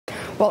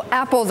Well,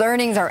 Apple's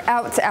earnings are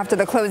out after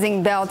the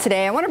closing bell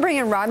today. I want to bring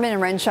in Rodman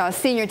Renshaw,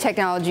 Senior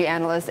Technology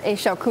Analyst,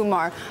 Ashok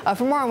Kumar,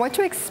 for more on what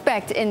to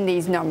expect in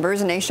these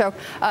numbers. And Ashok,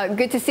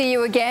 good to see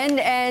you again.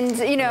 And,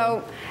 you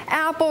know,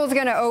 Apple's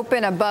going to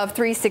open above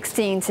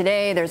 316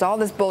 today. There's all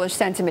this bullish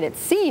sentiment, it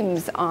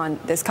seems, on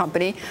this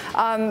company.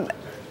 I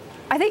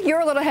think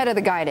you're a little ahead of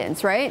the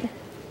guidance, right?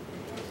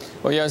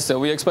 Well, yes,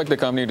 we expect the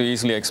company to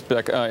easily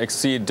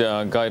exceed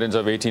guidance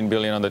of $18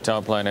 billion on the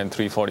top line and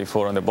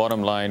 $344 on the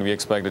bottom line. We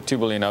expect a $2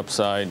 billion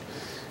upside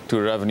to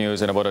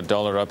revenues and about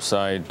 $1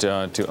 upside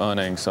to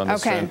earnings on the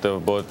strength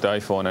of both the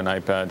iPhone and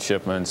iPad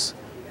shipments.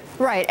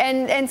 Right,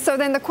 and so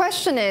then the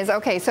question is,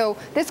 okay, so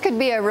this could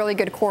be a really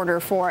good quarter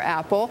for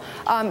Apple,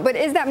 but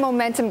is that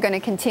momentum going to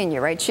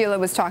continue, right? Sheila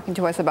was talking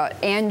to us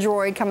about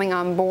Android coming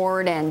on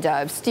board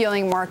and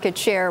stealing market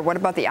share. What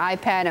about the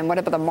iPad and what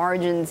about the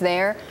margins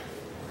there?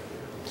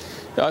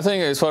 I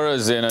think as far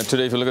as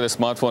today, if you look at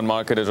the smartphone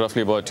market, it's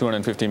roughly about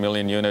 250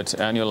 million units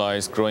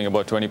annualized, growing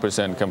about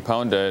 20%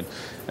 compounded.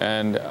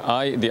 And the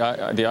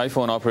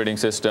iPhone operating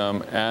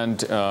system and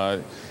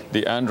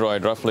the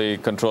Android roughly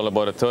control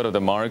about a third of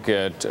the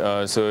market.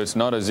 So it's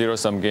not a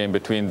zero-sum game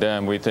between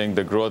them. We think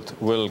the growth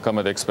will come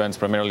at the expense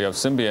primarily of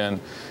Symbian,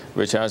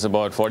 which has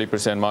about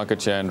 40%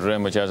 market share, and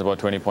RIM, which has about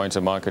 20 points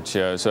of market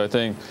share. So I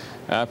think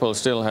Apple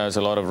still has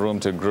a lot of room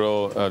to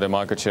grow the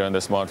market share in the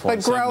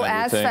smartphone segment.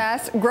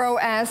 But grow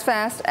as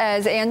fast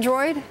as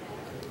Android?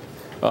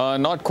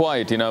 Not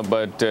quite,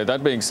 but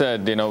that being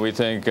said, we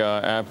think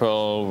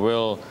Apple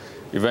will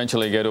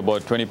eventually get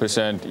about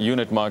 20%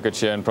 unit market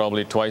share and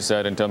probably twice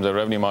that in terms of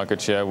revenue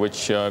market share,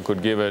 which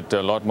could give it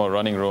a lot more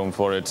running room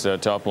for its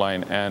top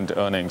line and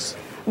earnings.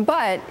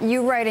 But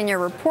you write in your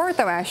report,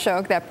 though,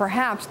 Ashok, that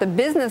perhaps the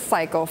business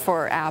cycle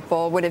for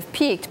Apple would have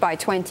peaked by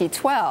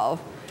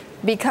 2012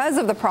 because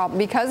of the problem,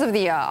 because of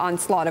the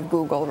onslaught of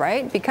Google,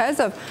 right? Because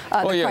of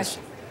the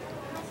question.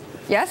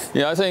 Yes?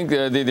 Yeah, I think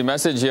the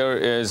message here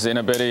is,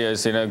 Betty,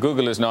 is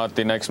Google is not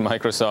the next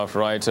Microsoft,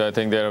 right? So I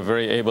think they're a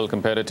very able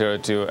competitor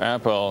to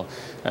Apple,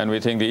 and we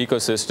think the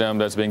ecosystem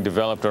that's being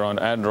developed around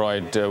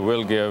Android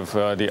will give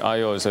the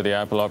iOS or the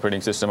Apple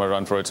operating system a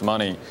run for its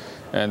money.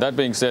 And that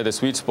being said, the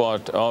sweet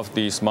spot of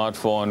the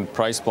smartphone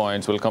price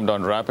points will come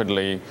down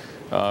rapidly,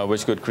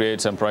 which could create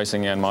some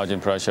pricing and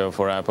margin pressure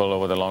for Apple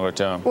over the longer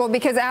term. Well,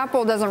 because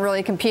Apple doesn't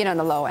really compete on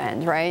the low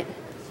end, right?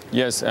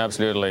 Yes,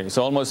 absolutely. It's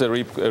almost a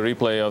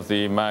replay of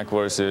the Mac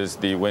versus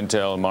the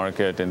Wintel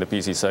market in the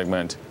PC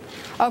segment.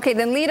 Okay,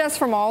 then lead us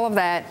from all of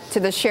that to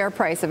the share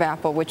price of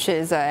Apple, which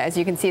is, as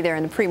you can see there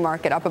in the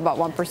pre-market, up about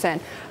 1%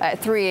 at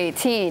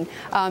 318.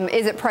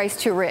 Is it priced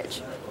too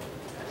rich?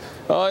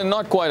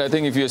 Not quite. I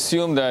think if you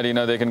assume that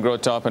they can grow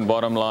top and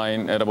bottom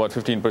line at about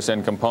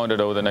 15%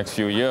 compounded over the next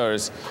few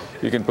years,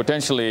 you can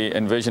potentially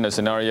envision a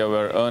scenario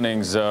where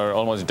earnings are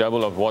almost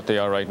double of what they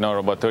are right now, or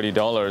about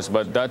 $30.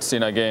 But that's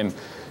again,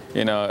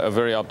 a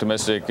very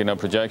optimistic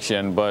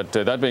projection. But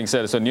that being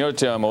said, so near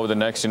term, over the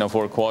next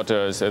 4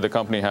 quarters, the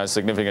company has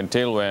significant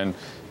tailwind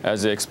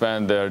as they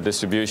expand their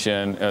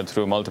distribution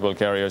through multiple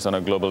carriers on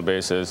a global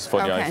basis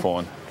for the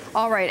iPhone.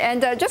 All right,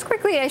 and just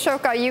quickly,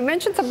 Ashok, you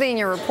mentioned something in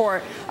your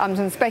report,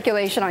 some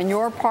speculation on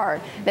your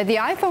part, that the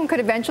iPhone could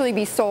eventually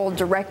be sold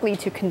directly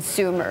to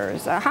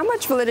consumers. How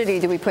much validity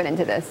do we put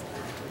into this?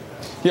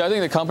 Yeah, I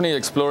think the company is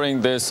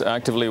exploring this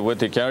actively with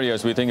the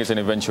carriers. We think it's an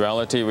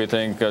eventuality. We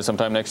think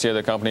sometime next year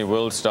the company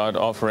will start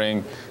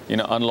offering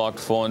unlocked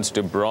phones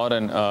to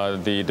broaden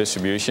the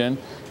distribution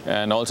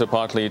and also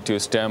partly to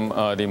stem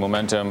the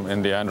momentum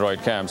in the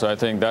Android camp. So I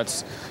think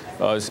that's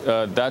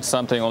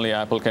something only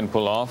Apple can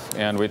pull off,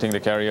 and we think the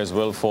carriers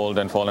will fold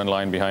and fall in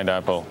line behind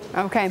Apple.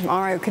 Okay,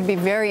 all right. It could be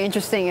very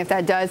interesting if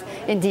that does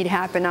indeed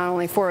happen, not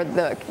only for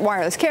the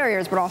wireless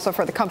carriers, but also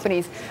for the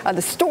companies,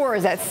 the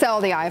stores that sell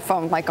the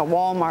iPhone, like a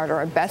Walmart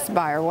or a Best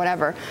Buy or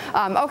whatever.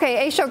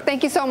 Okay, Ashok,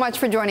 thank you so much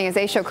for joining us.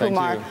 Ashok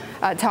Kumar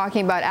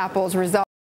talking about Apple's results.